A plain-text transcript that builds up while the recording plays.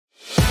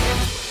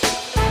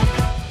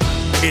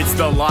It's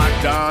the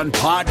Locked On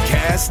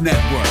Podcast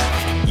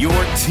Network, your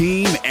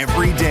team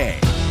every day.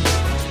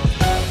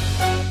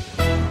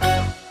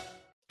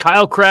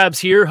 Kyle Krabs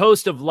here,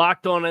 host of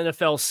Locked On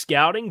NFL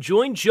Scouting.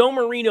 Join Joe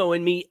Marino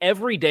and me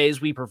every day as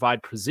we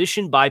provide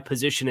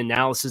position-by-position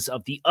analysis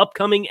of the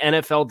upcoming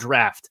NFL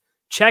Draft.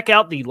 Check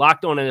out the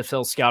Locked On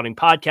NFL Scouting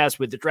podcast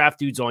with the Draft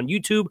Dudes on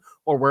YouTube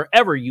or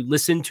wherever you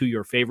listen to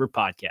your favorite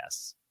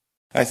podcasts.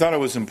 I thought it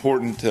was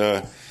important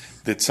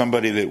that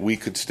somebody that we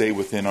could stay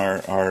within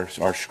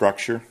our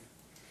structure,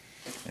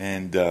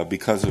 and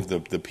because of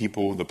the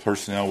people, the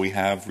personnel we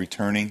have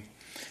returning,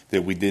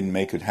 that we didn't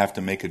have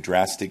to make a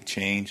drastic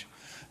change.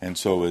 And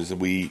so as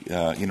we,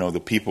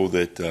 the people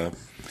that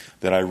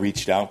I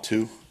reached out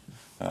to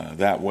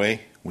that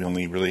way, we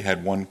only really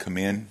had one come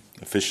in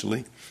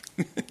officially,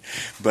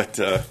 but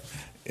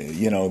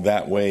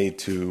that way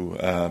to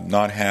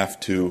not have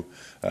to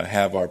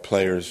have our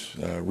players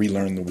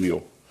relearn the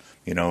wheel.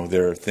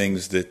 There are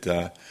things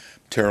that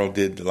Teryl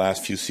did the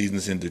last few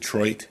seasons in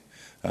Detroit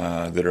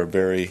that are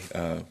very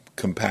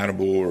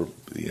compatible, or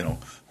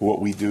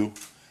what we do.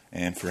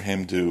 And for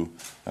him to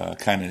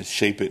kind of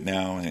shape it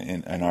now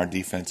and our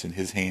defense in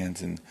his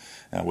hands and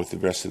with the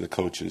rest of the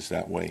coaches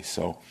that way.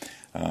 So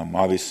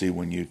obviously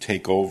when you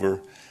take over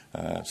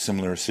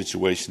similar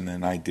situation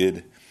than I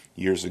did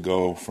years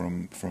ago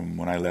from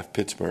when I left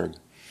Pittsburgh,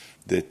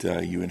 that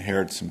you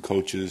inherit some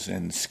coaches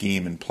and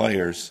scheme and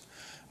players.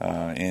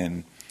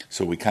 And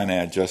so we kind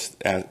of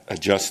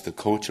adjust the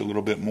coach a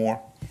little bit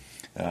more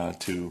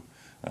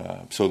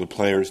so the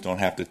players don't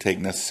have to take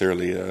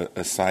necessarily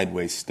a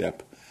sideways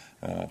step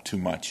too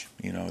much,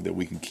 that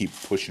we can keep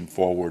pushing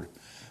forward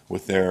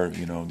with their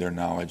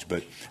knowledge,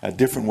 but a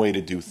different way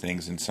to do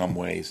things in some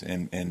ways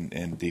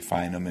and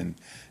define them.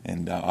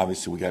 And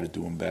obviously we got to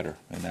do them better,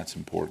 and that's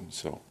important.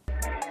 So.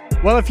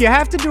 Well, if you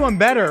have to do them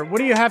better, what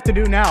do you have to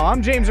do now?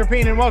 I'm James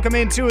Rapien, and welcome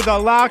into the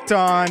Locked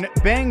On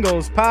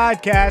Bengals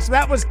podcast.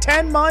 That was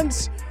 10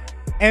 months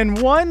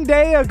and 1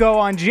 day ago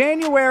on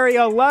January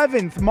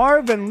 11th,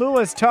 Marvin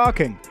Lewis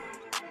talking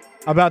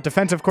about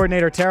defensive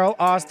coordinator Teryl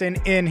Austin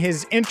in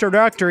his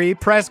introductory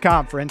press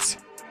conference.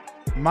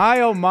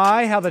 My, oh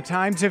my, how the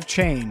times have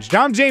changed.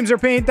 I'm James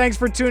Rapien. Thanks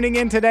for tuning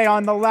in today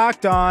on the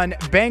Locked On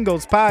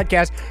Bengals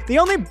podcast, the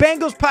only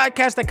Bengals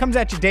podcast that comes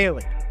at you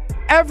daily.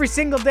 Every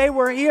single day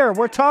we're here.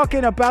 We're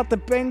talking about the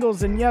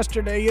Bengals, and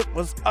yesterday it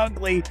was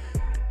ugly,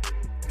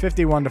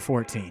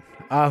 51-14.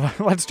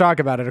 Let's talk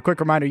about it. A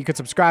quick reminder, you can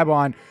subscribe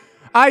on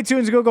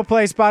iTunes, Google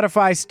Play,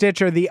 Spotify,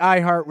 Stitcher, the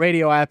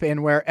iHeartRadio app,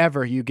 and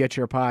wherever you get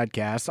your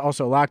podcasts.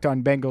 Also,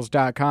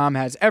 LockedOnBengals.com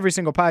has every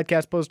single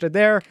podcast posted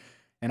there.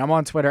 And I'm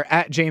on Twitter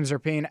at James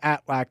Rapien,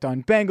 at Locked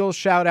On Bengals.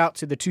 Shout out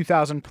to the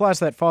 2,000 plus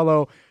that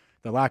follow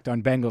the Locked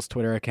On Bengals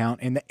Twitter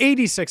account and the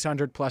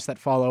 8,600 plus that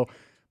follow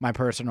my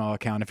personal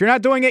account. If you're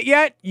not doing it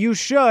yet, you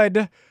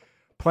should.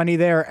 Plenty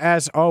there,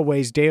 as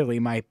always, daily.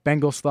 My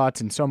Bengals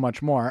thoughts and so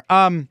much more.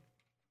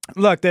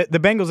 Look, the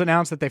Bengals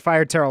announced that they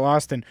fired Teryl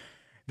Austin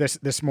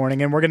this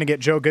morning, and we're going to get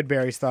Joe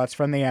Goodberry's thoughts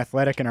from The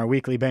Athletic in our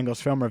weekly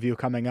Bengals film review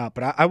coming up.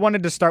 But I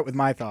wanted to start with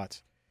my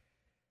thoughts.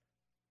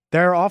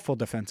 They're awful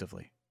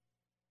defensively.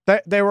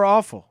 They were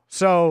awful.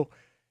 So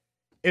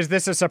is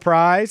this a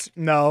surprise?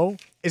 No.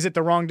 Is it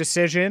the wrong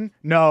decision?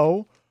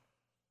 No.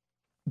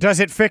 Does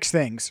it fix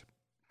things?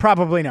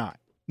 Probably not.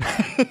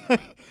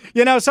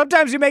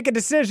 Sometimes you make a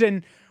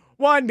decision,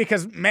 one,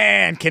 because,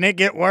 man, can it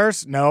get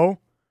worse? No.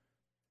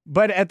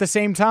 But at the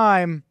same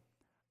time,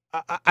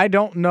 I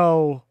don't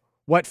know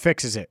what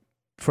fixes it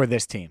for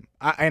this team.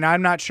 And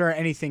I'm not sure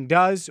anything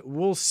does.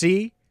 We'll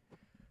see.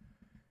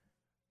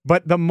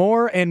 But the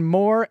more and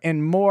more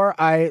and more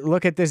I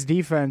look at this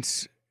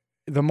defense,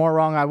 the more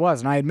wrong I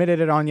was. And I admitted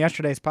it on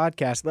yesterday's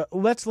podcast.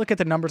 Let's look at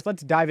the numbers.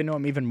 Let's dive into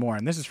them even more.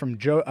 And this is from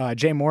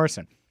Jay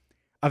Morrison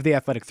of The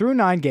Athletic. Through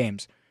 9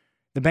 games,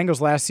 the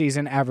Bengals last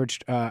season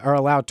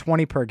allowed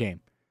 20 per game.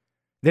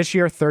 This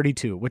year,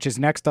 32, which is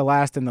next to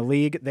last in the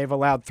league. They've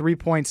allowed 3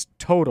 points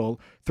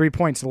total, 3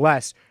 points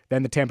less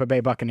than the Tampa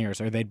Bay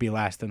Buccaneers, or they'd be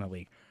last in the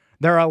league.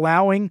 They're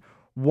allowing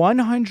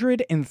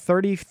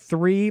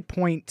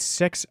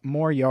 133.6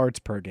 more yards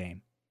per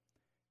game.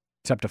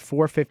 It's up to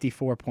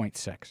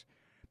 454.6.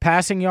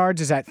 Passing yards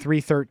is at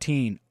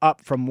 313, up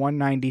from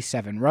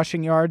 197.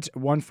 Rushing yards,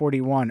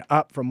 141,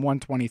 up from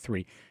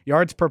 123.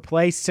 Yards per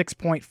play,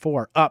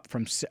 6.4, up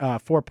from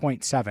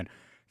 4.7.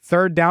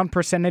 Third down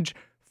percentage,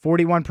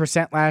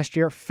 41% last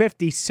year,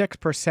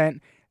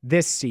 56%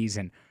 this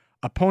season.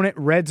 Opponent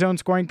red zone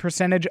scoring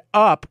percentage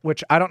up,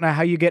 which I don't know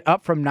how you get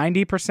up from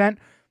 90%,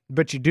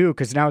 but you do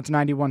because now it's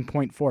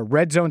 91.4.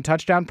 Red zone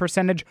touchdown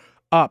percentage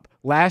up.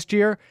 Last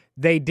year,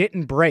 they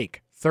didn't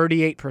break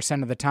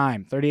 38% of the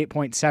time,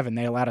 38.7.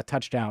 They allowed a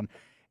touchdown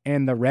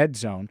in the red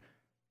zone.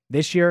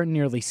 This year,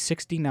 nearly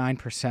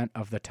 69%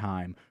 of the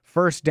time.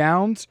 First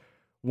downs,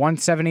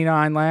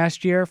 179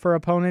 last year for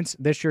opponents.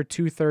 This year,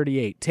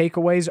 238.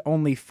 Takeaways,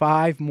 only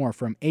 5 more,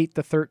 from 8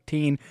 to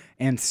 13.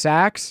 And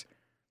sacks,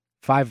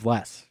 5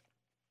 less.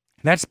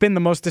 That's been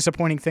the most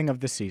disappointing thing of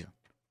this season.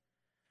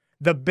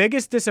 The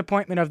biggest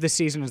disappointment of this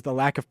season is the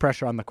lack of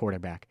pressure on the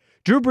quarterback.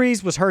 Drew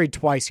Brees was hurried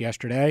twice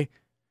yesterday.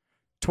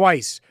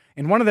 twice.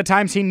 And one of the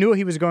times he knew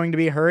he was going to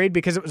be hurried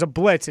because it was a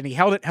blitz, and he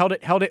held it.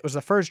 It was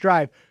the first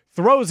drive.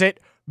 Throws it,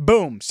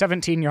 boom,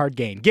 17-yard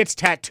gain. Gets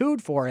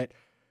tattooed for it,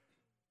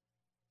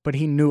 but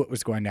he knew it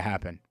was going to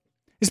happen.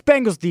 This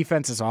Bengals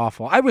defense is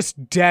awful. I was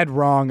dead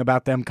wrong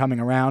about them coming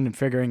around and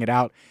figuring it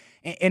out.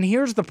 And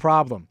here's the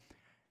problem,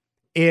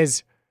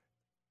 is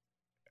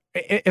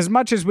as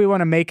much as we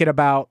want to make it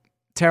about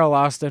Teryl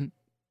Austin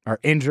or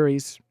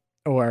injuries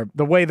or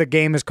the way the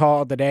game is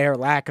called today or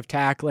lack of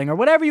tackling or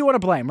whatever you want to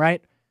blame,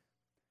 right?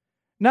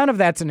 None of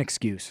that's an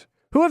excuse.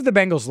 Who have the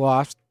Bengals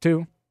lost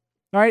to?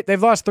 All right,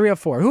 they've lost 3 of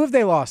 4. Who have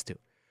they lost to?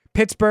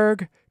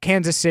 Pittsburgh,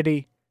 Kansas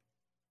City,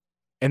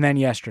 and then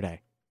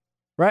yesterday.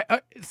 Right?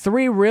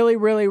 3 really,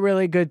 really,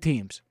 really good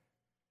teams.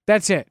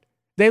 That's it.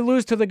 They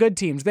lose to the good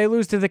teams. They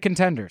lose to the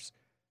contenders.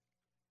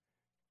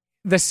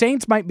 The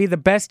Saints might be the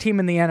best team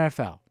in the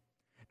NFL.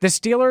 The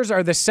Steelers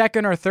are the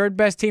second or third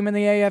best team in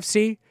the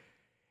AFC.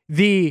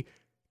 The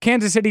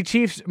Kansas City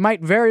Chiefs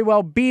might very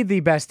well be the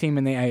best team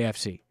in the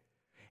AFC.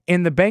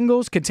 And the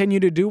Bengals continue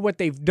to do what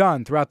they've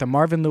done throughout the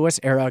Marvin Lewis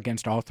era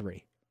against all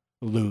 3.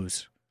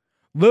 Lose.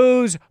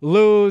 Lose,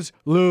 lose,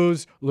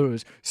 lose,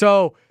 lose.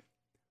 So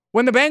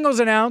when the Bengals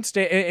announced,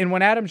 and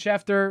when Adam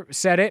Schefter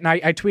said it, and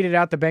I tweeted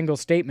out the Bengals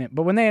statement,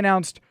 but when they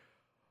announced,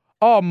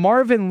 oh,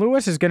 Marvin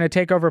Lewis is going to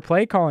take over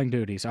play calling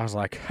duties, I was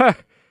like, huh,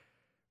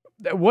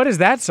 what does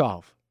that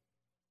solve?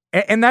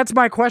 And that's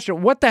my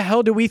question. What the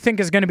hell do we think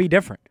is going to be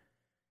different?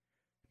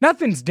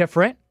 Nothing's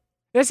different.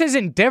 This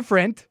isn't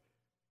different.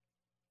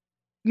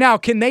 Now,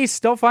 can they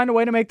still find a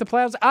way to make the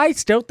playoffs? I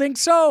still think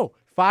so.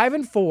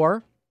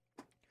 5-4,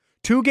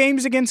 2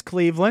 games against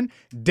Cleveland,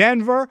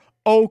 Denver,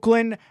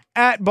 Oakland,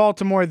 at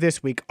Baltimore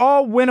this week.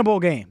 All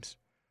winnable games.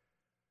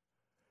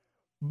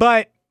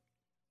 But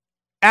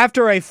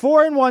after a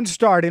 4-1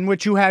 start in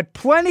which you had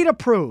plenty to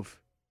prove,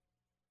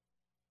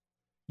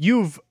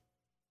 you've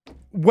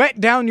wet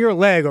down your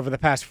leg over the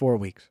past 4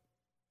 weeks.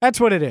 That's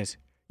what it is.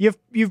 You've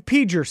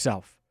peed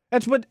yourself.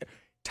 That's what...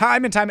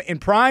 Time and time in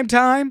prime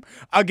time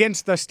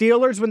against the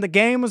Steelers when the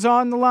game was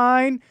on the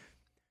line.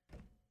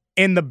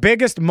 In the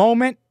biggest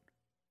moment.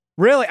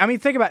 Really, I mean,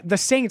 think about it. The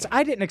Saints.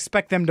 I didn't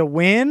expect them to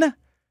win.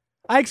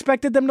 I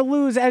expected them to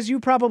lose, as you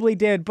probably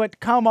did. But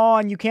come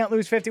on, you can't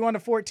lose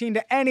 51-14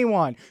 to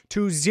anyone.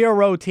 To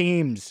 0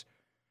 teams.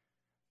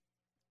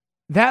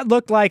 That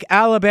looked like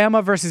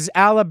Alabama versus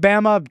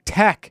Alabama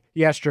Tech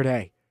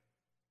yesterday.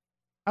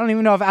 I don't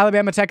even know if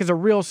Alabama Tech is a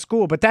real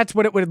school, but that's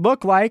what it would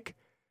look like.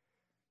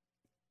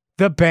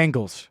 The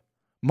Bengals,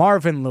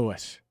 Marvin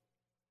Lewis.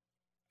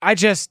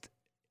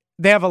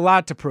 They have a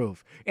lot to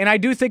prove. And I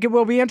do think it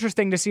will be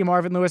interesting to see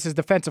Marvin Lewis as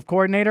defensive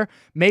coordinator.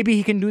 Maybe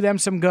he can do them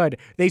some good.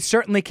 They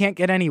certainly can't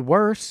get any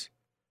worse.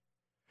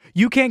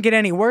 You can't get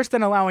any worse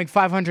than allowing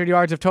 500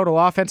 yards of total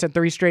offense in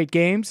 3 straight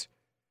games.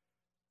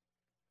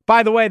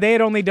 By the way, they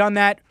had only done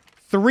that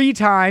 3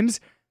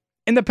 times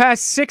in the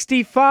past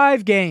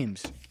 65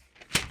 games.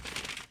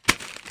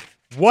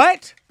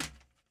 What?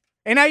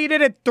 And now you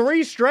did it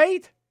 3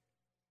 straight?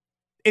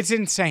 It's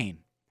insane.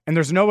 And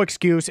there's no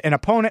excuse. An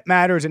opponent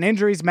matters, and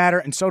injuries matter,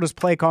 and so does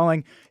play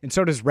calling, and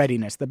so does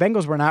readiness. The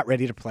Bengals were not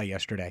ready to play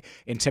yesterday.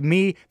 And to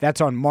me,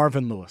 that's on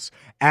Marvin Lewis,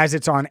 as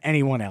it's on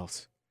anyone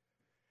else.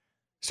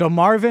 So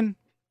Marvin,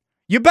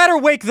 you better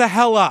wake the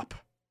hell up.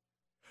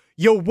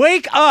 You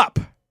wake up.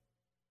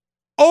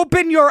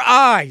 Open your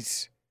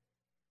eyes.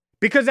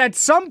 Because at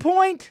some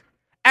point,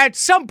 and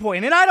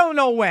I don't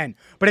know when,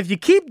 but if you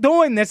keep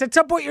doing this, at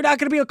some point you're not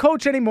going to be a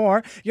coach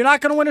anymore. You're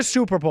not going to win a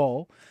Super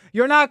Bowl.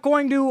 You're not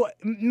going to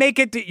make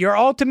it your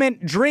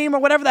ultimate dream or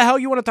whatever the hell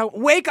you want to talk.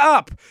 Wake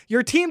up.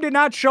 Your team did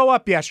not show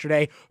up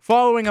yesterday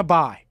following a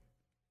bye.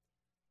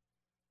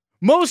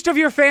 Most of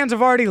your fans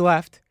have already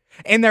left,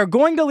 and they're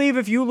going to leave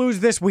if you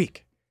lose this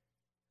week.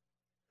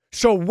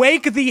 So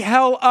wake the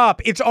hell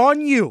up. It's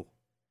on you.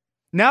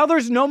 Now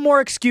there's no more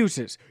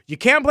excuses. You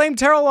can't blame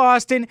Teryl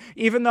Austin,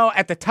 even though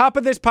at the top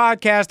of this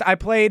podcast, I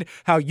played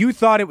how you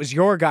thought it was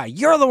your guy.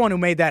 You're the one who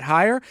made that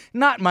hire,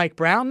 not Mike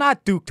Brown,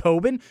 not Duke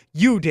Tobin.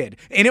 You did,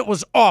 and it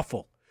was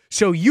awful.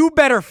 So you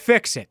better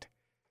fix it.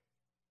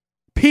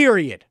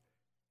 Period.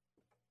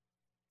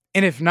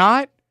 And if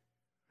not,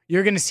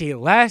 you're going to see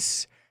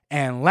less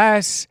and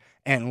less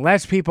and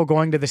less people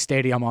going to the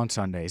stadium on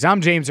Sundays.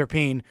 I'm James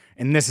Erpine,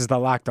 and this is the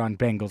Locked On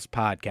Bengals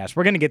podcast.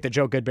 We're going to get to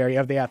Joe Goodberry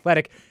of The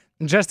Athletic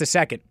in just a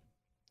second.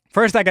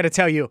 First, I got to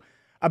tell you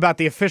about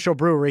the official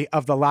brewery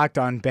of the Locked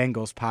On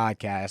Bengals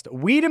podcast.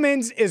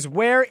 Wiedemann's is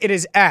where it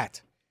is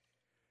at.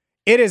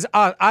 It is.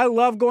 I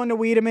love going to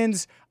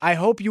Wiedemann's. I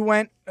hope you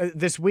went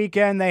this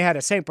weekend. They had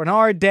a St.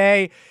 Bernard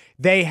Day.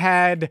 They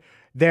had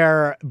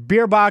their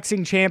beer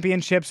boxing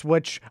championships,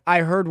 which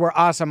I heard were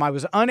awesome. I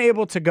was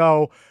unable to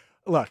go.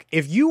 Look,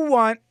 if you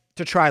want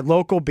to try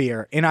local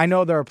beer, and I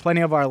know there are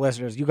plenty of our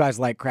listeners, you guys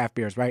like craft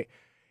beers, right?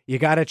 You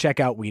got to check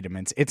out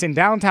Wiedemann's. It's in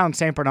downtown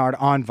St. Bernard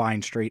on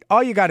Vine Street.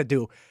 All you got to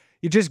do,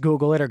 you just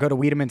Google it or go to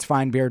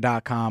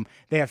wiedemannsfinebeer.com.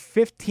 They have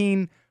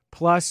 15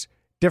 plus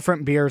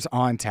different beers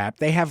on tap.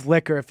 They have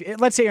liquor.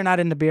 Let's say you're not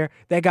into beer,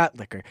 they got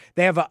liquor.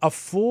 They have a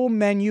full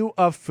menu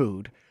of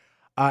food.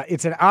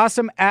 It's an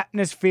awesome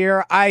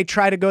atmosphere. I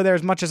try to go there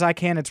as much as I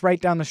can. It's right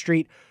down the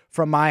street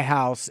from my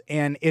house,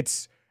 and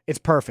it's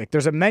perfect.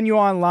 There's a menu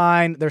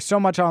online. There's so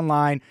much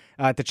online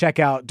to check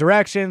out,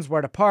 directions,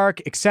 where to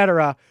park,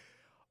 etc.,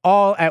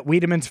 all at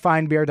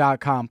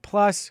wiedemansfinebeer.com.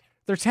 Plus,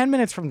 they're 10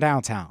 minutes from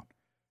downtown.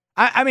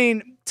 I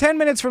mean, 10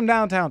 minutes from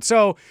downtown.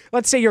 So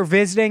let's say you're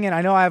visiting, and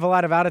I know I have a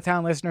lot of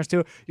out-of-town listeners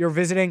too. You're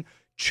visiting.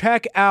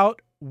 Check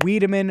out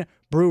Wiedemann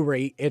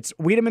Brewery. It's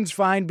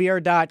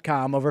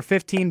wiedemansfinebeer.com. Over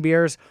 15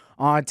 beers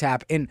on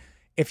tap. And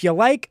if you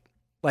like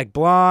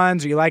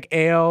blondes or you like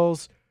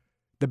ales,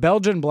 the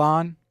Belgian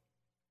Blonde,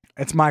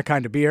 it's my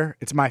kind of beer.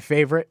 It's my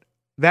favorite.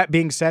 That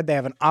being said, they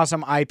have an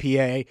awesome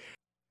IPA.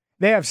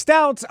 They have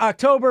stouts,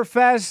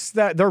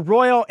 Oktoberfest. The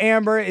Royal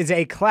Amber is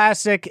a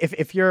classic.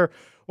 If you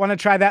want to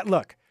try that,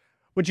 look.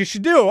 What you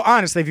should do,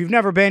 honestly, if you've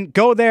never been,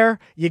 go there,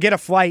 you get a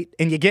flight,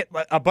 and you get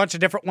a bunch of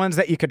different ones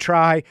that you could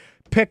try.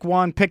 Pick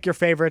one, pick your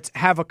favorites,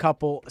 have a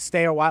couple,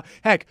 stay a while.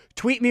 Heck,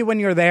 tweet me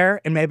when you're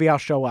there, and maybe I'll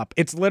show up.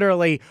 It's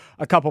literally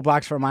a couple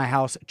blocks from my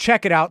house.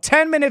 Check it out.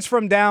 10 minutes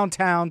from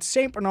downtown,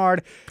 St.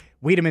 Bernard,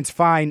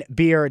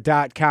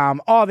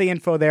 wiedemansfinebeer.com. All the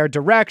info there,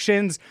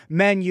 directions,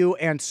 menu,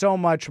 and so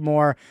much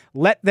more.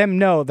 Let them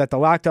know that the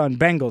Locked On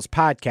Bengals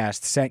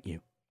podcast sent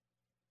you.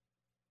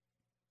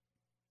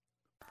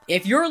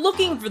 If you're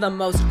looking for the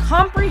most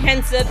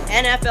comprehensive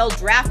NFL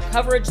draft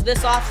coverage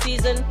this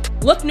offseason,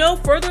 look no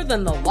further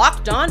than the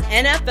Locked On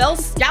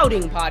NFL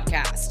Scouting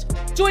Podcast.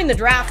 Join the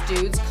draft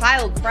dudes,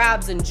 Kyle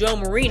Krabs and Joe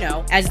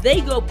Marino, as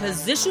they go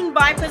position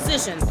by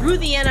position through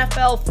the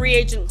NFL free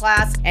agent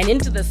class and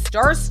into the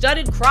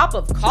star-studded crop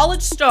of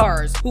college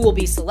stars who will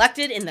be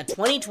selected in the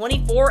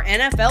 2024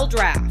 NFL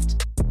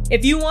Draft.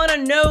 If you want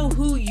to know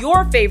who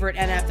your favorite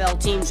NFL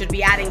team should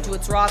be adding to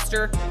its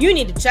roster, you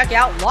need to check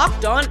out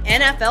Locked On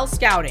NFL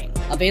Scouting,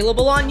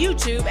 available on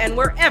YouTube and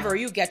wherever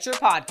you get your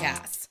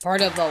podcasts.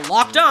 Part of the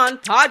Locked On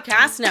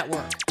Podcast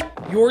Network,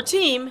 your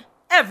team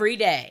every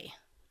day.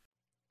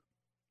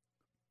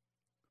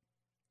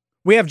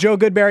 We have Joe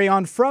Goodberry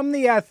on from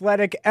The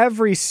Athletic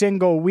every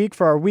single week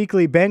for our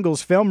weekly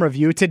Bengals film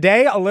review.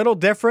 Today, a little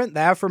different,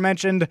 the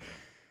aforementioned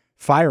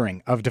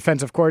firing of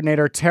defensive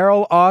coordinator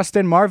Teryl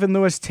Austin, Marvin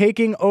Lewis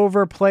taking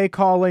over play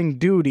calling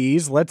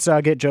duties. Let's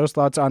get Joe's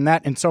thoughts on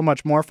that and so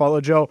much more.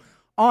 Follow Joe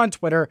on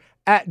Twitter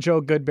at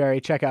Joe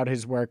Goodberry. Check out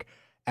his work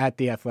at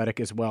The Athletic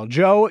as well.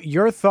 Joe,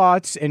 your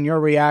thoughts and your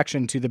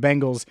reaction to the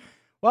Bengals,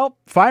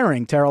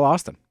 firing Teryl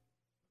Austin.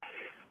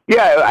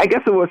 Yeah, I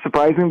guess it was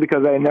surprising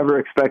because I never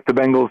expect the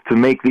Bengals to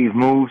make these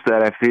moves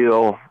that I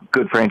feel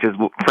good franchises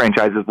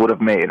would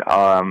have made,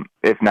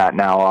 if not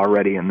now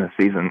already in this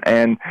season.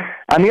 And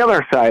on the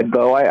other side,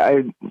 though,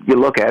 you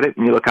look at it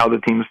and you look how the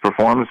teams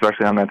perform,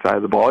 especially on that side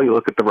of the ball. You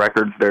look at the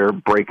records they're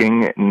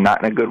breaking,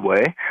 not in a good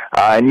way,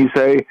 and you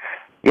say,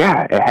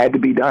 yeah, it had to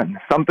be done.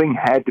 Something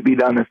had to be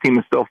done. This team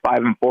is still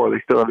 5-4.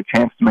 They still have a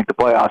chance to make the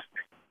playoffs,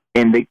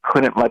 and they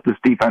couldn't let this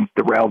defense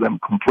derail them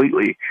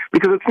completely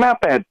because it's not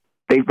that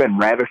they've been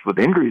ravished with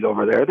injuries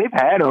over there. They've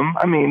had them.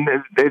 I mean,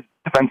 there's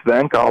defensive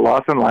end, Teryl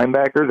Austin,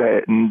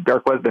 linebackers, and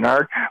Darqueze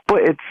Bernard,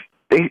 but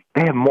they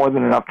have more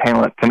than enough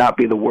talent to not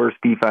be the worst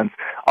defense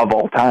of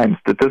all time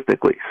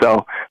statistically.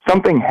 So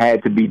something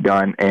had to be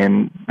done,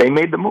 and they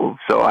made the move.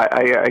 So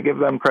I give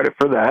them credit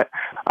for that.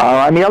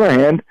 On the other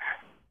hand,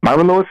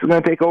 Marvin Lewis is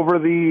going to take over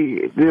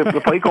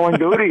the play calling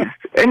duties,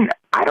 and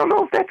I don't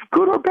know if that's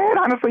good or bad,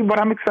 honestly, but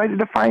I'm excited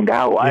to find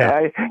out.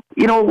 Yeah.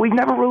 We've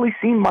never really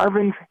seen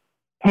Marvin's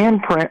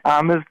handprint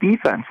on this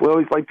defense. We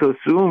always like to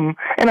assume,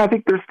 and I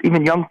think there's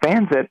even young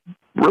fans that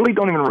really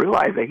don't even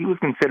realize that he was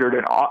considered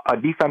a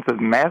defensive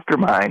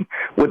mastermind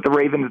with the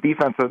Ravens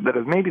defense that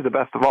is maybe the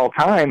best of all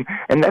time,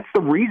 and that's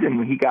the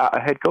reason he got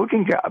a head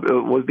coaching job. It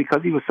was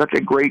because he was such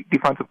a great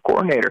defensive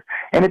coordinator.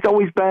 And it's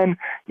always been,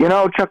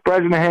 Chuck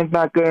Bresnahan's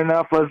not good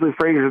enough, Leslie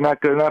Frazier's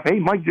not good enough, hey,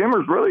 Mike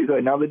Zimmer's really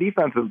good, now the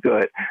defense is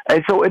good.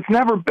 And so it's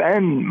never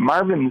been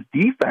Marvin's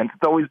defense.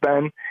 It's always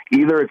been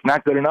either it's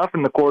not good enough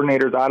and the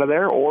coordinator's out of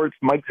there, or it's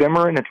Mike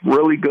Zimmer and it's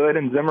really good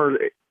and Zimmer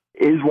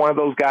is one of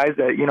those guys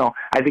that,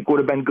 I think would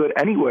have been good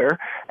anywhere.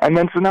 And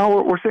then so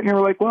now we're sitting here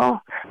like,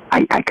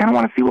 I kind of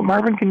want to see what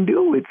Marvin can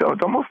do. It's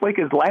almost like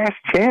his last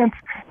chance,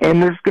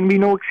 and there's going to be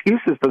no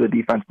excuses for the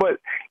defense. But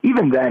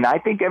even then, I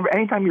think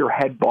anytime your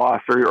head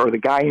boss or the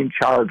guy in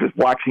charge is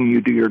watching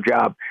you do your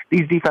job,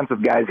 these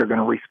defensive guys are going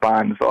to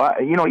respond. So,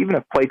 even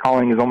if play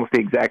calling is almost the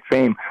exact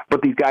same,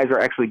 but these guys are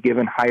actually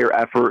given higher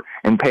effort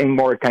and paying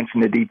more attention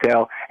to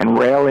detail and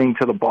rallying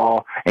to the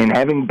ball and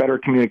having better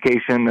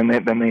communication than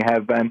they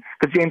have been.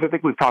 Because, James, I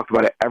think we've talked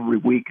about it every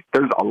week.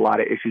 There's a lot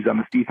of issues on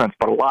this defense,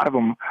 but a lot of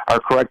them are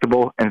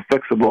correctable and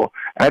fixable.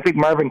 And I think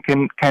Marvin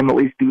can at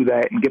least do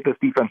that and get this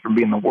defense from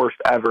being the worst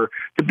ever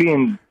to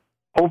being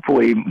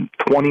hopefully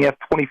 20th,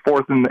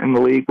 24th in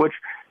the league, which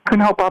can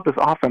help out this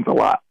offense a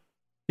lot.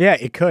 Yeah,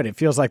 it could. It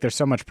feels like there's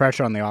so much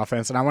pressure on the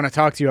offense, and I want to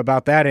talk to you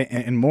about that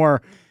and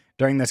more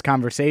during this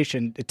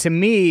conversation. To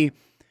me,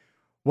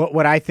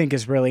 what I think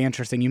is really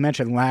interesting, you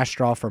mentioned last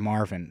straw for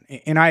Marvin,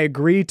 and I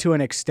agree to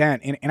an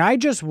extent, and I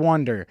just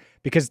wonder,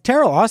 because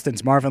Teryl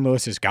Austin's Marvin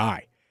Lewis's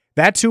guy.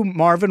 That's who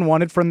Marvin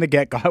wanted from the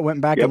get-go. I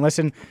went back and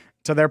listened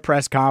to their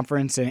press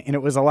conference, and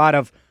it was a lot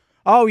of,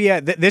 oh yeah,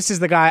 this is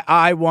the guy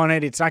I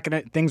wanted.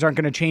 Things aren't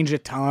gonna change a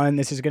ton.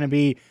 This is gonna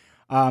be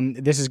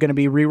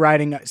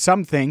rewriting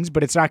some things,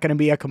 but it's not gonna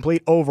be a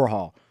complete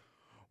overhaul.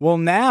 Well,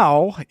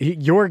 now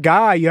your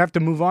guy, you have to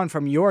move on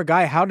from your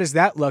guy. How does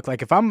that look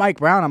like? If I'm Mike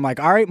Brown, I'm like,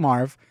 all right,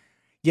 Marv,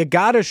 you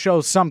got to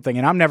show something,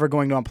 and I'm never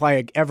going to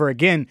imply ever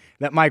again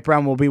that Mike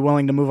Brown will be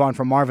willing to move on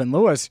from Marvin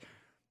Lewis.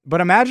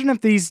 But imagine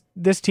if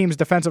this team's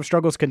defensive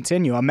struggles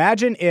continue.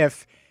 Imagine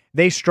if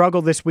they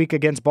struggle this week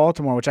against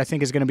Baltimore, which I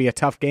think is going to be a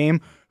tough game.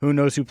 Who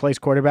knows who plays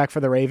quarterback for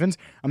the Ravens?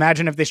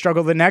 Imagine if they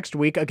struggle the next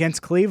week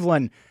against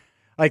Cleveland.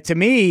 Like, to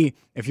me,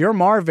 if you're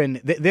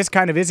Marvin, this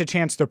kind of is a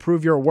chance to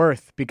prove your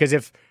worth, because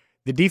if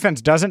the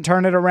defense doesn't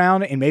turn it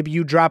around and maybe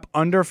you drop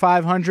under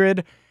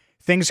 500,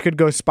 things could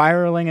go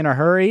spiraling in a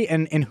hurry.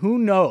 And who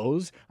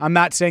knows, I'm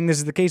not saying this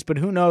is the case, but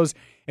who knows,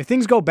 if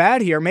things go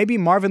bad here, maybe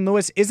Marvin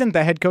Lewis isn't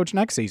the head coach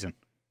next season.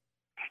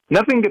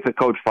 Nothing gets a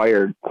coach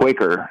fired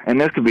quicker, and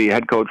this could be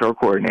head coach or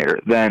coordinator,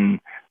 than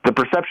the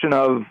perception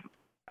of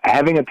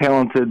having a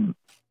talented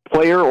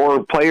player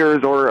or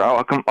players or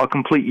a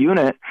complete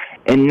unit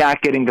and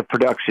not getting the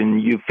production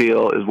you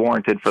feel is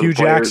warranted for Hugh the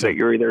players Jackson. that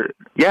you're either.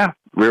 Yeah,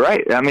 you're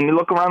right. I mean, you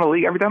look around the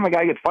league, every time a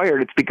guy gets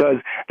fired, it's because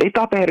they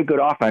thought they had a good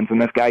offense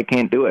and this guy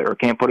can't do it or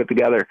can't put it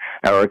together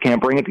or can't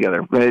bring it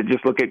together.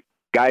 Just look at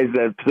guys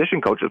that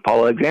position coaches.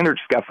 Paul Alexander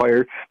just got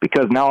fired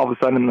because now all of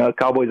a sudden the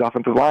Cowboys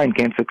offensive line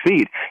can't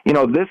succeed.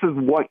 This is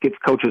what gets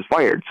coaches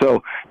fired.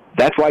 So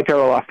that's why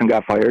Teryl Austin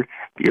got fired.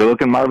 You're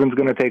looking Marvin's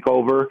going to take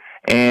over,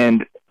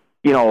 and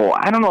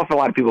I don't know if a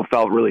lot of people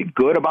felt really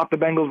good about the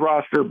Bengals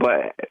roster,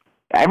 but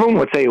everyone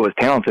would say it was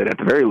talented at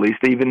the very least,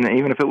 even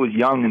if it was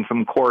young in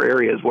some core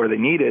areas where they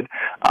needed.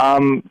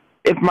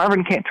 If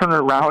Marvin can't turn it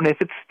around, if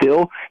it's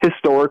still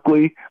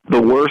historically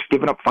the worst,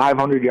 giving up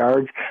 500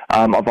 yards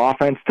of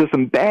offense to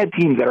some bad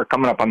teams that are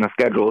coming up on the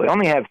schedule. They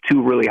only have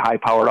two really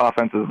high-powered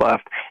offenses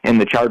left in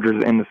the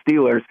Chargers and the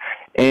Steelers.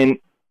 And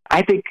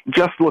I think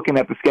just looking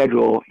at the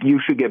schedule,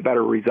 you should get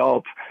better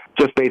results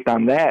just based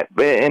on that.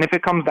 And if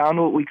it comes down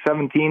to it, week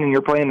 17, and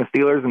you're playing the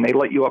Steelers and they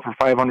let you up for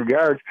 500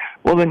 yards,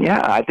 well then,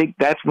 yeah, I think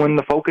that's when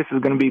the focus is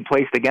going to be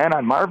placed again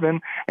on Marvin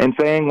and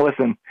saying,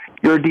 listen,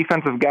 you're a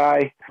defensive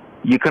guy.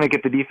 You couldn't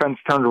get the defense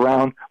turned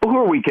around. Well, who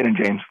are we kidding,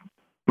 James?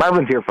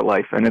 Marvin's here for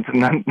life, and it's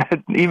not,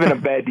 even a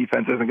bad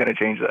defense isn't going to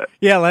change that.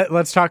 Yeah,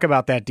 let's talk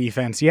about that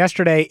defense.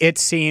 Yesterday, it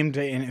seemed,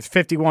 in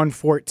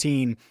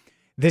 51-14,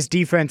 this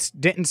defense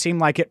didn't seem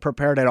like it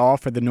prepared at all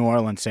for the New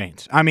Orleans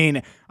Saints. I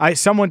mean,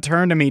 someone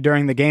turned to me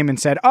during the game and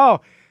said, oh,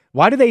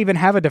 why do they even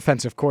have a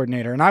defensive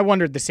coordinator? And I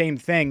wondered the same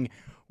thing.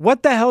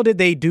 What the hell did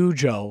they do,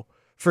 Joe,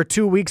 for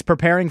 2 weeks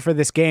preparing for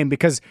this game?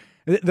 Because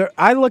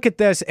I look at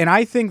this, and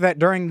I think that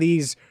during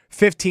these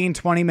 15,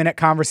 20-minute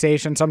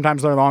conversations,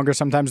 sometimes they're longer,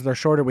 sometimes they're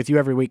shorter with you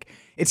every week,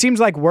 it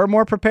seems like we're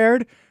more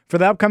prepared for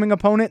the upcoming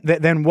opponent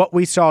than what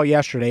we saw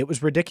yesterday. It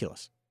was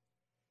ridiculous.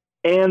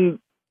 And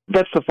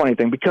that's the funny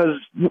thing, because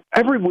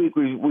every week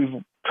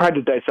we've tried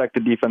to dissect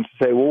the defense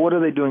and say, well, what are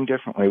they doing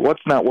differently?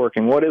 What's not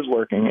working? What is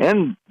working?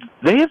 And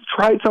they have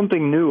tried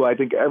something new, I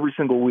think, every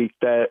single week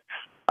that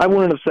I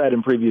wouldn't have said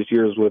in previous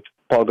years with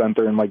Paul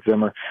Gunther and Mike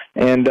Zimmer.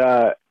 And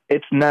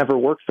it's never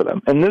worked for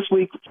them. And this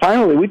week,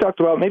 finally, we talked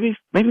about maybe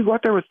go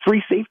out there with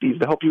three safeties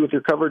to help you with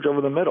your coverage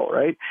over the middle,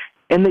 right?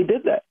 And they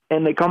did that.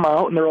 And they come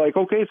out and they're like,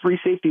 okay, three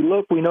safety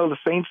look. We know the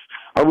Saints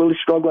are really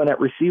struggling at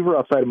receiver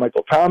outside of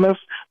Michael Thomas.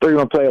 They're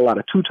going to play a lot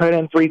of 2 tight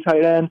end, 3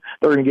 tight end.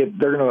 They're going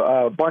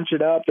to bunch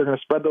it up. They're going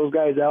to spread those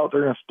guys out.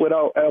 They're going to split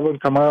out Alvin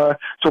Kamara.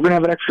 So we're going to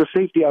have an extra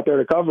safety out there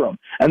to cover them.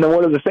 And then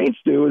what do the Saints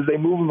do is they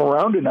move them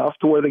around enough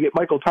to where they get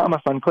Michael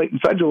Thomas on Clayton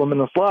Fedulum in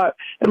the slot,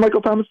 and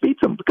Michael Thomas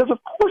beats him, because of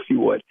course he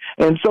would.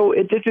 And so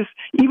it just,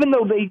 even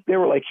though they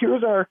were like,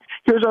 here's our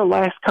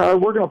last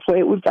card, we're going to play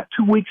it, we've got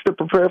 2 weeks to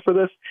prepare for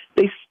this,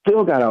 they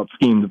still got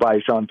out-schemed by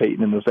Sean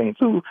Payton and the Saints,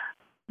 who,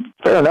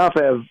 fair enough,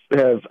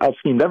 have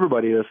out-schemed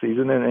everybody this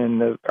season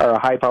and are a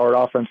high-powered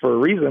offense for a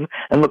reason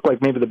and look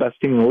like maybe the best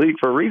team in the league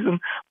for a reason.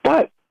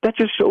 But that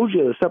just shows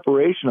you the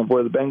separation of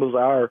where the Bengals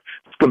are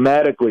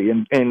schematically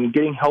and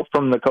getting help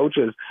from the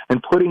coaches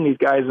and putting these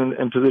guys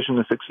in position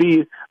to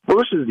succeed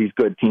versus these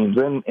good teams.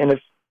 And if,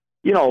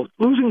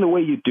 losing the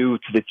way you do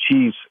to the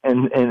Chiefs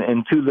and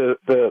to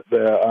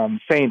the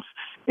Saints,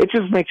 it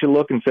just makes you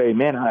look and say,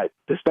 man,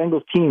 this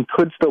Bengals team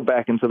could still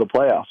back into the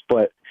playoffs,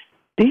 but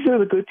these are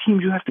the good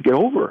teams you have to get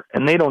over,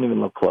 and they don't even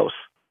look close.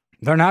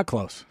 They're not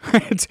close.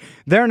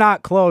 They're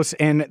not close,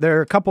 and there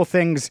are a couple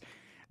things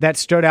that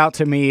stood out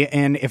to me,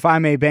 and if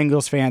I'm a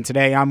Bengals fan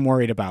today, I'm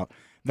worried about.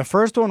 The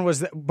first one was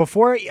that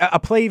before a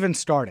play even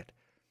started,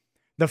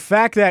 the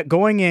fact that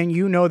going in,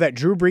 you know that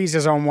Drew Brees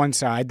is on one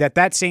side,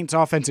 that Saints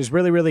offense is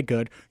really, really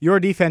good. Your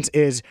defense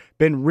has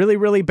been really,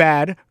 really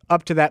bad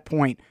up to that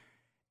point,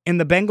 and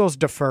the Bengals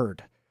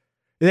deferred.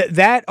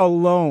 That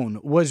alone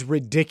was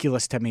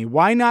ridiculous to me.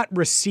 Why not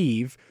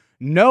receive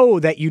know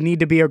that you need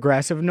to be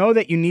aggressive, know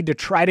that you need to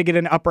try to get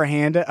an upper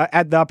hand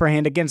at the upper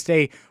hand against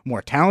a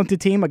more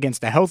talented team,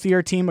 against a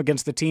healthier team,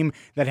 against the team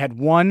that had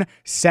won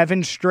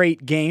 7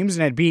 straight games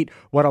and had beat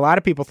what a lot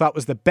of people thought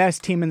was the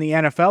best team in the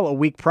NFL a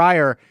week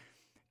prior.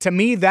 To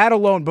me, that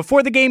alone,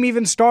 before the game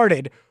even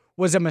started,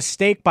 was a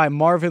mistake by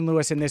Marvin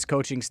Lewis and this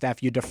coaching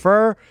staff. You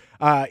defer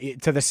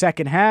to the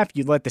second half.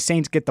 You let the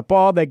Saints get the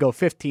ball. They go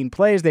 15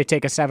 plays. They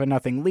take a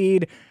 7-0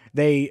 lead.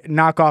 They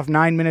knock off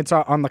 9 minutes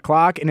on the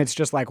clock, and it's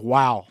just like,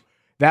 wow,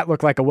 that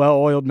looked like a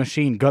well-oiled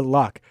machine. Good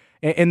luck.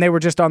 And they were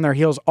just on their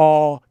heels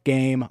all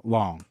game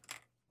long.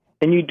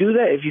 And you do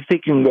that if you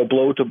think you can go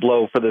blow to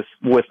blow for this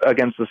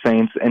against the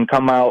Saints and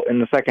come out in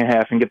the second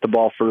half and get the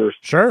ball first,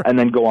 sure, and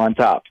then go on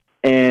top.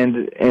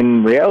 And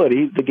in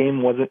reality, the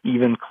game wasn't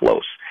even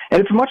close.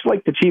 And it's much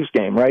like the Chiefs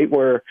game, right,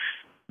 where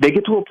they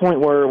get to a point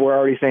where we're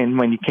already saying,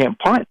 man, you can't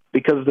punt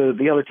because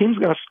the other team's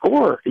going to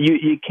score.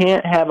 You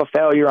can't have a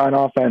failure on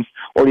offense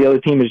or the other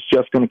team is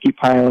just going to keep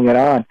piling it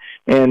on.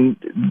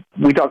 And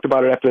we talked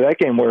about it after that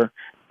game where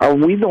are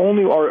we the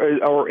only,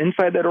 or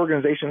inside that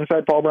organization,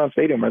 inside Paul Brown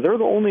Stadium, are they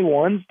the only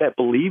ones that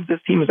believe this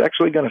team is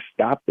actually going to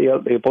stop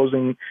the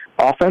opposing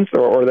offense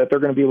or that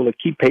they're going to be able to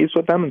keep pace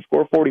with them and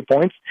score 40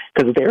 points?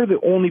 Because they're the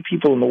only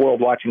people in the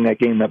world watching that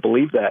game that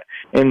believe that.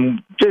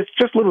 And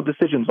just little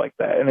decisions like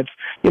that. And it's,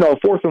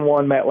 4th and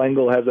 1, Matt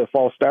Lengel has a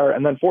false start,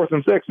 and then 4th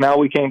and 6, now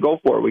we can't go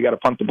for it. We got to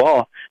punt the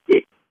ball.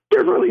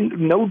 There's really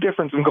no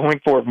difference in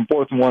going for it from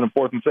 4th and 1 and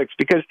 4th and 6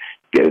 because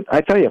I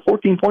tell you,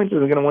 14 points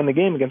isn't going to win the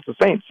game against the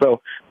Saints. So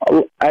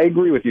I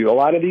agree with you. A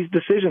lot of these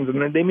decisions,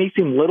 and they may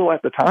seem little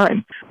at the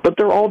time, but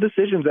they're all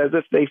decisions as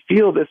if they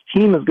feel this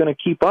team is going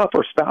to keep up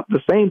or stop the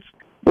Saints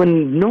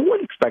when no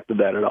one expected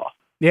that at all.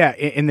 Yeah,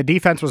 and the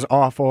defense was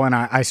awful, and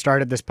I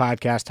started this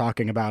podcast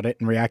talking about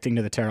it and reacting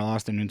to the Teryl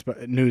Austin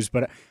news,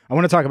 but I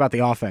want to talk about the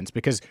offense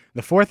because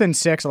the 4th and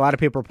 6, a lot of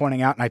people are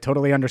pointing out, and I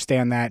totally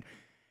understand that.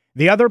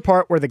 The other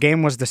part where the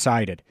game was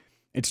decided,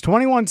 it's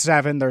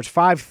 21-7. There's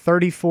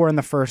 5:34 in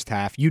the first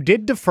half. You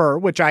did defer,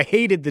 which I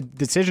hated the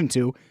decision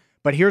to,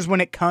 but here's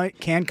when it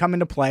can come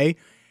into play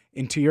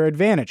into your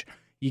advantage.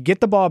 You get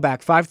the ball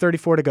back,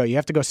 5:34 to go. You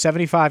have to go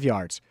 75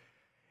 yards.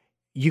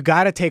 You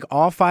got to take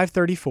all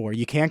 5:34.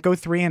 You can't go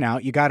 3 and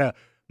out. You got to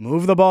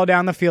move the ball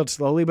down the field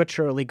slowly but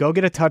surely, go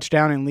get a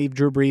touchdown and leave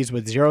Drew Brees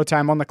with 0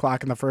 time on the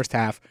clock in the first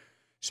half.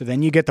 So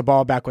then you get the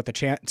ball back with a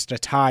chance to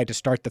tie to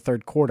start the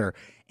third quarter.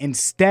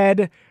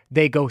 Instead,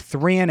 they go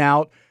 3 and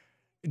out.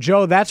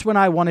 Joe, that's when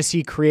I want to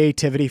see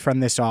creativity from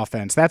this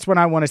offense. That's when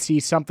I want to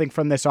see something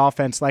from this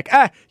offense like,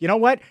 you know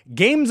what?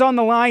 Game's on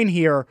the line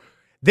here.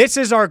 This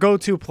is our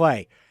go-to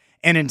play.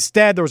 And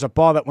instead, there was a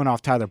ball that went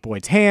off Tyler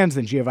Boyd's hands.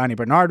 Then Giovanni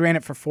Bernard ran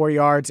it for 4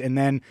 yards. And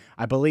then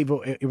I believe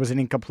it was an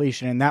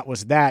incompletion, and that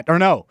was that. Or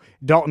no,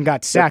 Dalton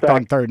got sacked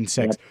on 3rd and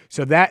 6. Yep.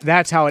 So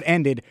that's how it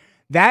ended.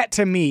 That,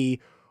 to me,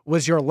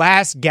 was your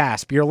last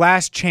gasp, your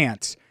last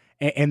chance,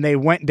 and they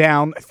went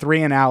down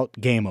 3 and out,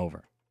 game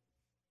over.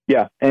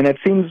 Yeah, and it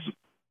seems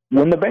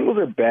when the Bengals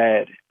are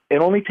bad,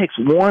 it only takes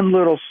one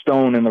little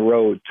stone in the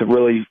road to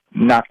really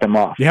knock them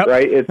off,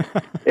 right?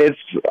 It's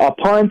a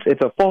punt,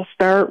 it's a false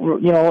start,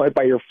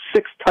 by your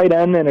 6th tight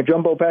end in a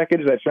jumbo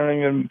package that's not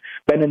even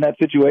been in that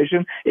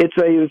situation. It's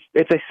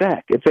a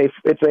sack,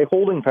 it's a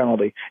holding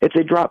penalty, it's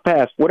a drop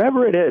pass,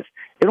 whatever it is.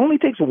 It only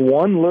takes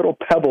one little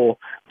pebble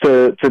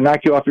to knock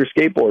you off your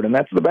skateboard, and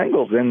that's the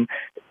Bengals. And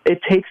it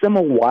takes them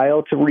a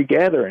while to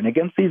regather. And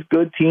against these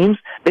good teams,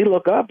 they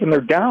look up and they're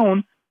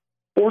down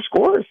 4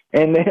 scores.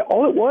 And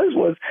all it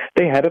was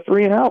they had a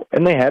 3 and out,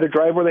 and they had a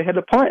drive where they had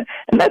to punt.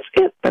 And that's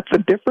it. That's the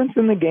difference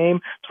in the game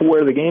to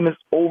where the game is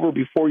over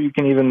before you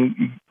can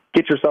even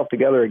get yourself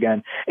together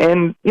again.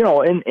 And,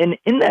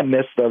 in that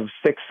midst of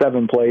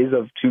 6-7 plays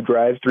of 2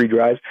 drives, 3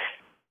 drives,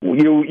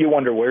 you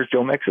wonder, where's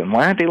Joe Mixon?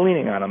 Why aren't they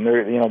leaning on him?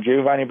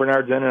 Giovanni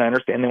Bernard's in, and I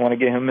understand they want to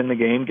get him in the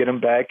game, get him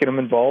back, get him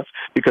involved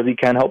because he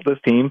can help this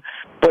team.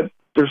 But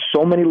there's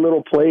so many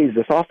little plays.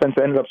 This offense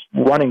ended up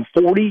running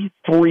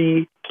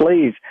 43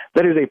 plays.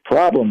 That is a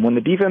problem. When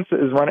the defense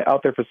is running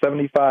out there for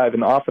 75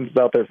 and the offense is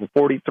out there for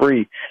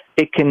 43,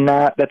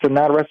 that's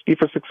not a recipe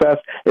for success.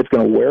 It's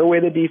going to wear away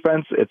the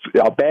defense. It's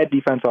a bad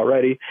defense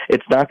already.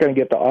 It's not going to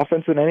get the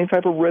offense in any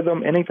type of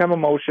rhythm, any type of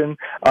motion.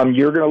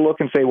 You're going to look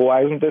and say, well,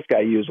 why wasn't this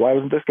guy used? Why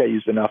wasn't this guy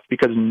used enough?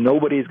 Because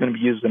nobody is going to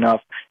be used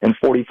enough in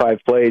 45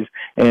 plays.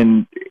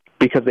 And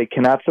because they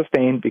cannot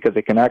sustain, because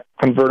they cannot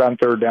convert on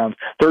third downs.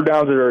 Third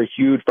downs are a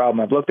huge problem.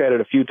 I've looked at it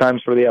a few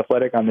times for the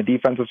Athletic on the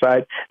defensive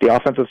side, the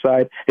offensive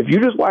side. If you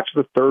just watch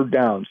the third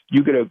downs,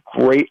 you get a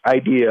great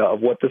idea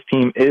of what this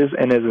team is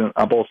and isn't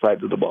on both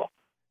sides of the ball.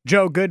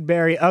 Joe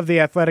Goodberry of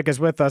The Athletic is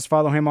with us.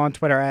 Follow him on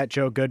Twitter at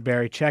Joe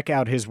Goodberry. Check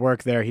out his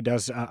work there. He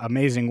does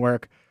amazing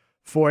work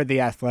for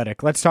The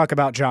Athletic. Let's talk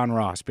about John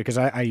Ross because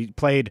I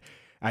played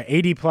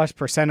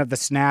 80+% of the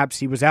snaps.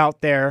 He was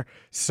out there.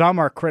 Some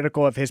are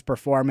critical of his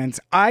performance.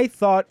 I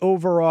thought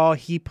overall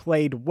he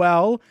played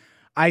well.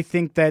 I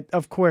think that,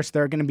 of course,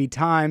 there are going to be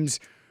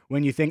times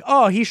when you think,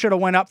 oh, he should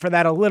have went up for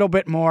that a little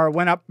bit more,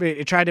 went up,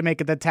 tried to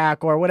make it the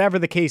tackle, or whatever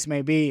the case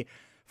may be.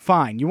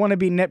 Fine. You want to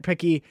be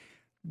nitpicky.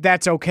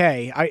 that's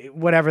okay.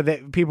 Whatever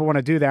that people want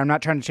to do there, I'm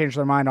not trying to change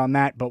their mind on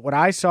that. But what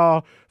I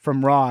saw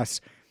from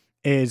Ross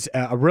is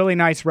a really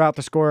nice route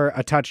to score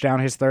a touchdown,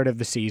 his third of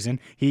the season.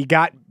 He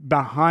got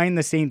behind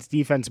the Saints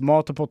defense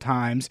multiple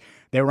times.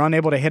 They were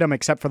unable to hit him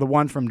except for the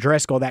one from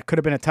Driscoll. That could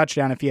have been a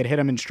touchdown if he had hit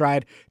him in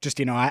stride,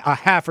 just a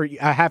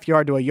half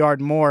yard to a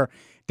yard more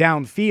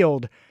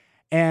downfield.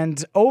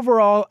 And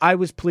overall, I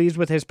was pleased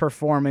with his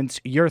performance.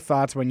 Your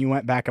thoughts when you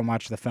went back and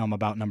watched the film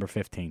about number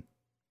 15?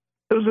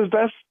 It was his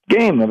best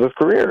game of his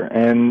career.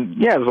 And,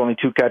 yeah, it was only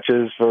 2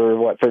 catches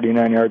for,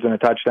 39 yards and a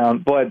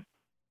touchdown. But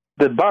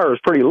the bar is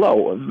pretty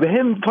low.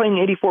 Him playing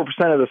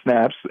 84% of the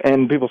snaps,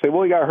 and people say,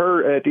 well, he got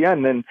hurt at the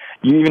end. And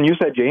you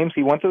said, James,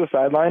 he went to the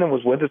sideline and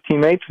was with his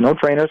teammates. No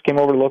trainers came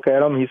over to look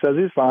at him. He says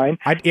he's fine.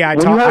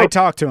 I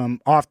talked to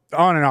him on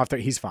and off.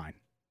 He's fine.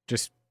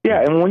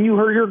 Yeah, and when you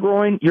hurt your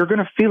groin, you're going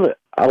to feel it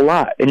a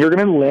lot, and you're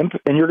going to limp,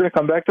 and you're going to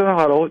come back to the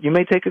huddle. You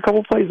may take a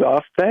couple plays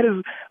off. That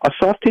is a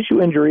soft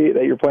tissue injury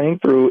that you're playing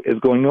through is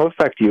going to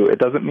affect you. It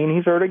doesn't mean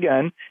he's hurt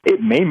again. It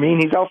may mean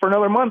he's out for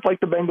another month like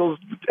the Bengals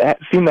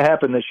seem to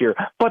happen this year.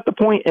 But the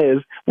point is,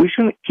 we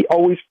shouldn't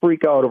always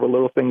freak out over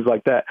little things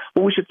like that.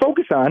 What we should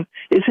focus on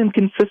is him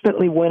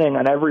consistently winning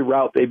on every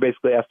route they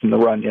basically asked him to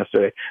run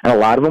yesterday. And a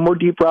lot of them were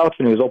deep routes,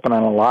 and he was open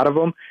on a lot of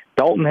them.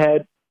 Dalton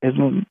had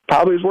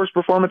probably his worst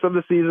performance of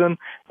the season,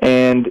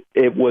 and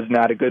it was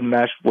not a good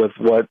mesh with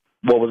what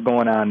was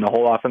going on. The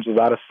whole offense was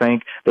out of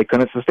sync. They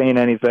couldn't sustain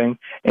anything.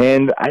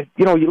 And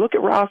you look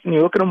at Ross and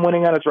you look at him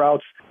winning on his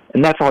routes,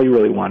 and that's all you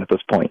really want at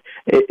this point.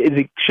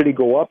 Should he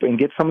go up and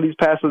get some of these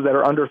passes that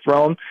are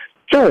underthrown?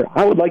 Sure,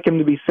 I would like him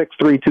to be 6'3",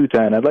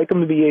 210. I'd like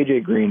him to be A.J.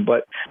 Green.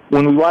 But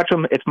when we watch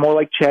him, it's more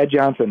like Chad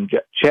Johnson.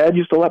 Chad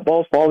used to let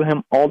balls fall to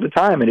him all the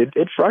time, and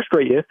it'd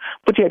frustrate you.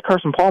 But you had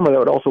Carson Palmer that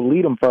would also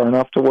lead him far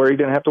enough to where he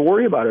didn't have to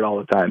worry about it all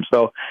the time.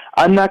 So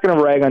I'm not going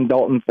to rag on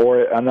Dalton for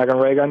it. I'm not going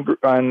to rag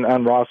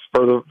on Ross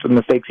for the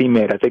mistakes he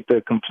made. I think the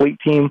complete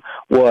team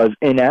was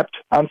inept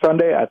on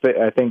Sunday.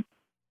 I think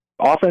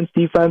offense,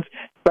 defense,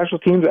 special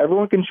teams,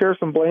 everyone can share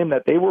some blame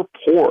that they were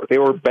poor. They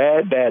were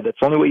bad. That's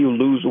the only way you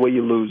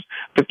lose,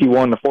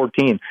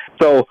 51-14.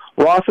 So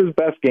Ross's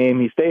best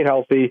game, he stayed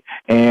healthy,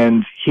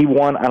 and he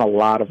won on a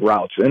lot of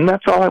routes. And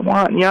that's all I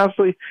want. And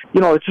honestly,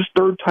 it's his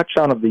third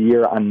touchdown of the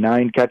year on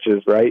 9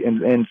 catches, right?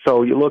 And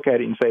so you look at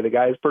it and say the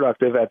guy is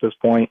productive at this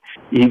point.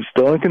 He's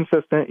still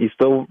inconsistent. He's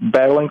still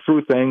battling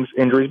through things,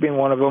 injuries being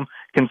one of them.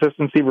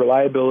 Consistency,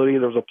 reliability.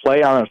 There was a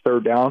play on a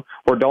third down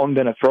where Dalton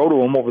didn't throw to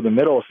him over the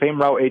middle, same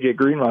route A.J.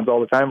 Green runs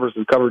all the time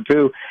versus cover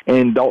 2,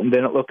 and Dalton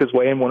didn't look his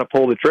way and want to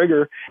pull the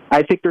trigger.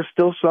 I think there's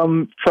still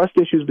some trust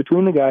issues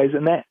between the guys,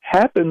 and that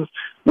happens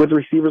with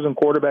receivers and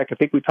quarterback. I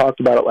think we talked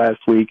about it last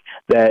week,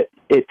 that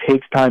it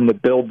takes time to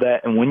build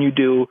that, and when you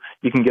do,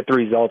 you can get the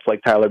results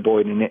like Tyler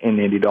Boyd and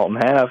Andy Dalton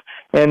have.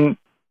 And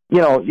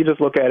you just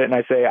look at it and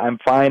I say, I'm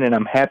fine and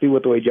I'm happy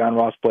with the way John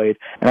Ross played.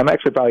 And I'm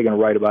actually probably going to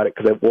write about it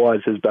because it was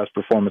his best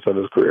performance of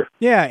his career.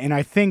 Yeah, and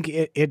I think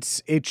it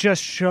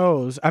just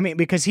shows,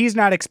 because he's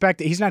not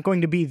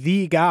going to be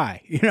the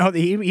guy.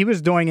 He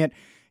was doing it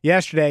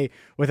yesterday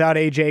without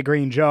A.J.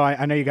 Green. Joe,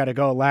 I know you got to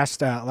go. Last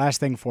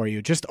thing for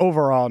you. Just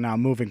overall now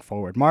moving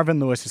forward. Marvin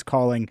Lewis is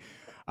calling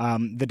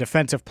the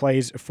defensive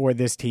plays for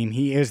this team.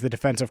 He is the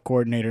defensive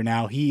coordinator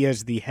now. He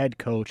is the head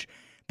coach.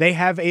 They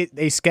have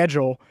a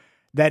schedule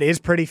that is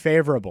pretty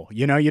favorable.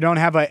 You don't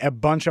have a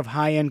bunch of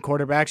high-end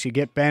quarterbacks. You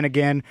get Ben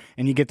again,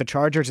 and you get the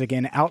Chargers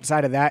again.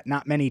 Outside of that,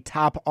 not many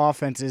top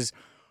offenses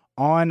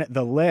on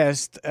the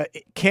list.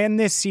 Can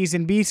this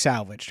season be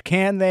salvaged?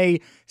 Can they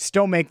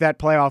still make that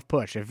playoff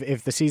push?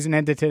 If the season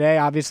ended today,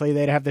 obviously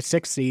they'd have the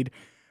 6th seed.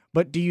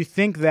 But do you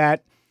think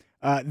that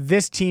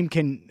this team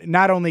can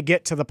not only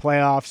get to the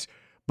playoffs,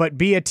 but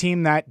be a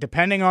team that,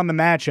 depending on the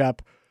matchup,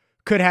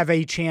 could have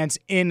a chance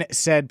in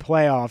said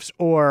playoffs?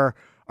 Or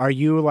are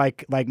you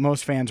like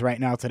most fans right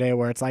now today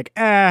where it's like,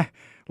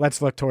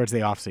 let's look towards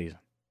the offseason?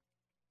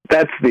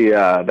 That's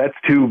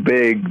 2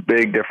 big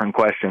different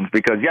questions,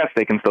 because yes,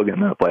 they can still get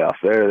into the playoffs.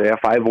 They have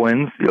 5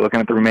 wins. You're looking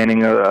at the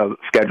remaining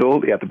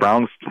schedule. You got the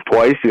Browns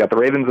twice. You got the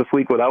Ravens this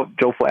week without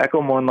Joe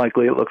Flacco, more than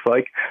likely it looks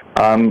like.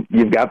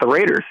 You've got the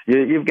Raiders.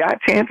 You've got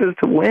chances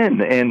to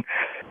win, and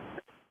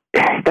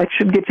that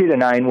should get you to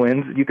 9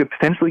 wins. You could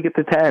potentially get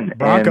to 10.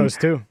 Broncos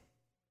too.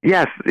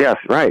 Yes,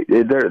 right.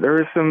 There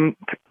is some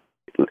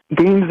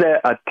games that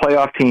a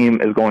playoff team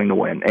is going to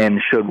win and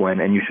should win,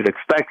 and you should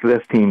expect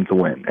this team to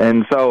win.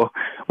 And so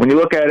when you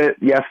look at it,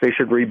 yes, they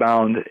should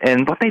rebound,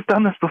 but they've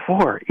done this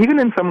before. Even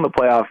in some of the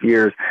playoff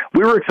years,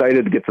 we were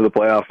excited to get to the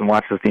playoffs and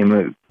watch this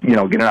team, get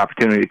an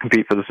opportunity to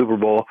compete for the Super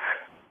Bowl.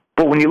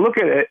 But when you look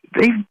at it,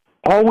 they've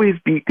always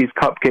beat these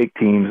cupcake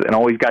teams and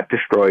always got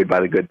destroyed by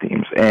the good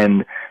teams.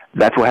 And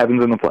that's what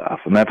happens in the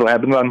playoffs, and that's what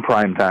happens on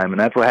prime time, and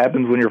that's what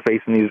happens when you're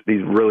facing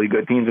these really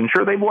good teams. And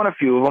sure, they've won a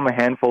few of them, a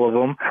handful of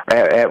them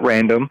at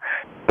random,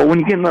 but when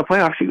you get in the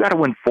playoffs, you got to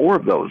win 4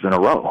 of those in a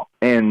row.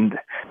 And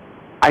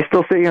I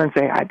still sit here and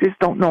say, I just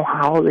don't know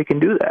how they can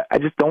do that. I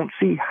just don't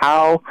see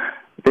how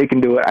they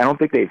can do it. I don't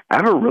think they've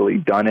ever really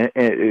done it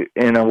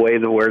in a way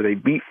where they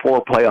beat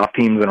 4 playoff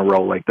teams in a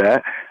row like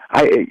that.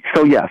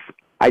 So yes,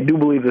 I do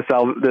believe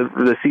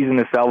the season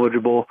is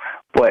salvageable,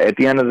 but at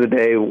the end of the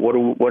day, what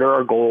are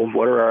our goals?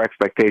 What are our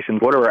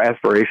expectations? What are our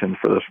aspirations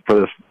for this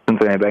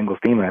Cincinnati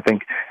Bengals team? And I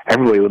think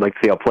everybody would like to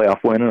see a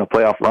playoff win and a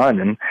playoff run.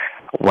 And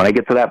when I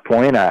get to that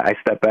point, I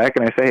step back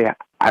and I say,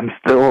 I'm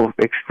still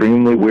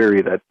extremely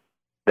weary that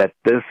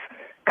this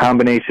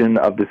combination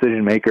of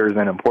decision makers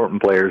and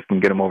important players can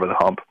get them over the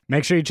hump.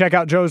 Make sure you check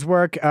out Joe's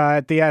work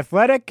at The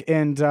Athletic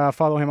and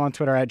follow him on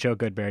Twitter at Joe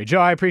Goodberry. Joe,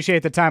 I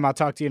appreciate the time. I'll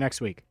talk to you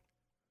next week.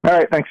 All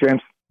right. Thanks,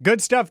 James.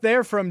 Good stuff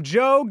there from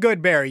Joe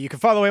Goodberry. You can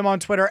follow him on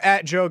Twitter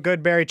at Joe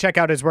Goodberry. Check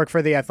out his work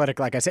for The Athletic,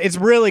 like I said. It's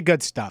really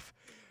good stuff.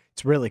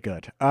 It's really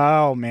good.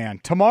 Oh,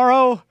 man.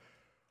 Tomorrow,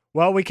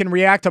 well, we can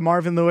react to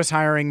Marvin Lewis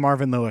hiring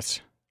Marvin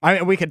Lewis.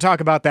 We could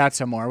talk about that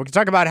some more. We could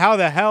talk about how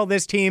the hell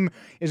this team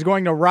is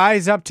going to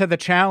rise up to the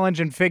challenge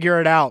and figure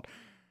it out.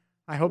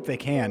 I hope they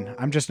can.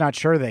 I'm just not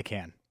sure they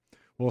can.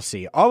 We'll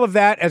see. All of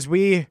that as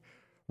we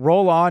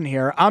roll on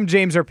here. I'm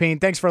James Erpine.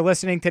 Thanks for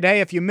listening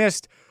today. If you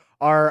missed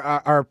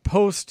our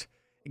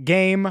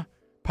post-game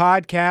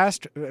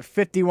podcast,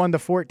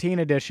 51-14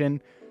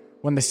 edition,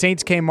 when the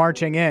Saints came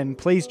marching in,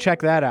 please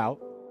check that out.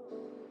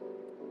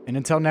 And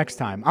until next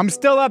time, I'm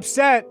still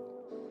upset.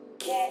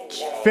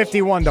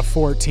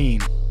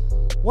 51-14.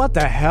 What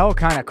the hell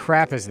kind of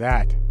crap is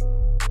that?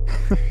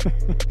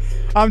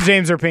 I'm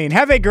James Erpine.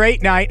 Have a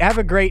great night. Have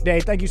a great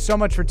day. Thank you so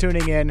much for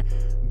tuning in.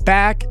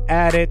 Back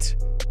at it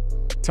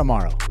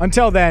tomorrow.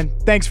 Until then,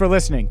 thanks for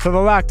listening to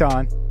the Locked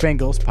On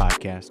Bengals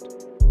podcast.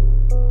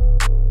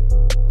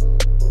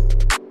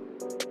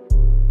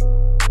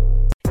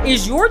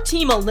 Is your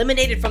team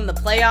eliminated from the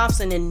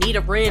playoffs and in need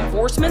of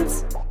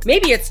reinforcements?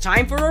 Maybe it's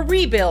time for a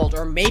rebuild,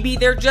 or maybe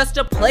they're just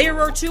a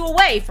player or two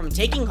away from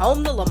taking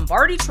home the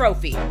Lombardi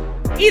Trophy.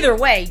 Either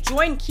way,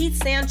 join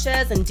Keith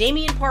Sanchez and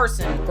Damian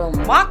Parson for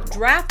Mock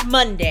Draft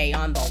Monday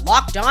on the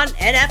Locked On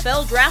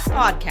NFL Draft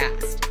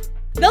Podcast.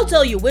 They'll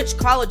tell you which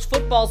college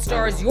football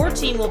stars your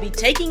team will be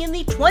taking in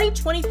the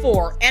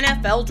 2024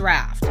 NFL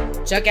Draft.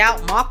 Check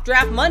out Mock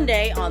Draft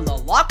Monday on the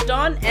Locked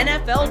On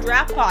NFL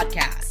Draft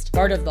Podcast,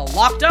 part of the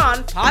Locked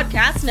On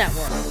Podcast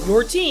Network.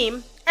 Your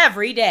team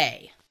every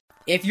day.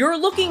 If you're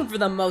looking for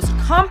the most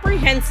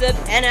comprehensive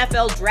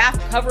NFL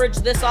draft coverage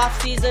this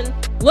offseason,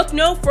 look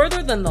no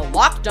further than the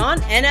Locked On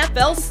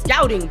NFL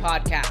Scouting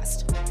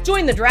Podcast.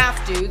 Join the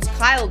draft dudes,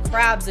 Kyle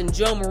Krabs and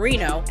Joe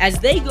Marino, as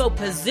they go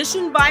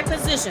position by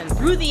position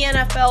through the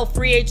NFL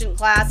free agent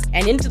class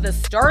and into the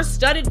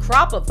star-studded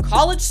crop of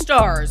college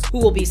stars who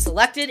will be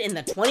selected in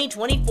the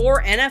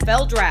 2024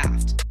 NFL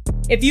Draft.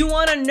 If you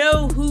want to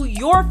know who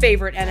your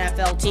favorite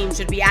NFL team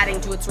should be adding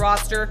to its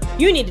roster,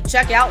 you need to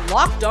check out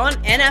Locked On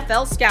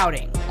NFL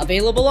Scouting,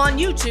 available on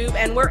YouTube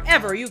and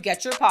wherever you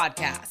get your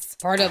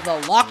podcasts. Part of the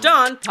Locked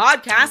On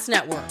Podcast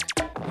Network.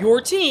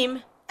 Your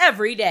team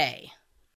every day.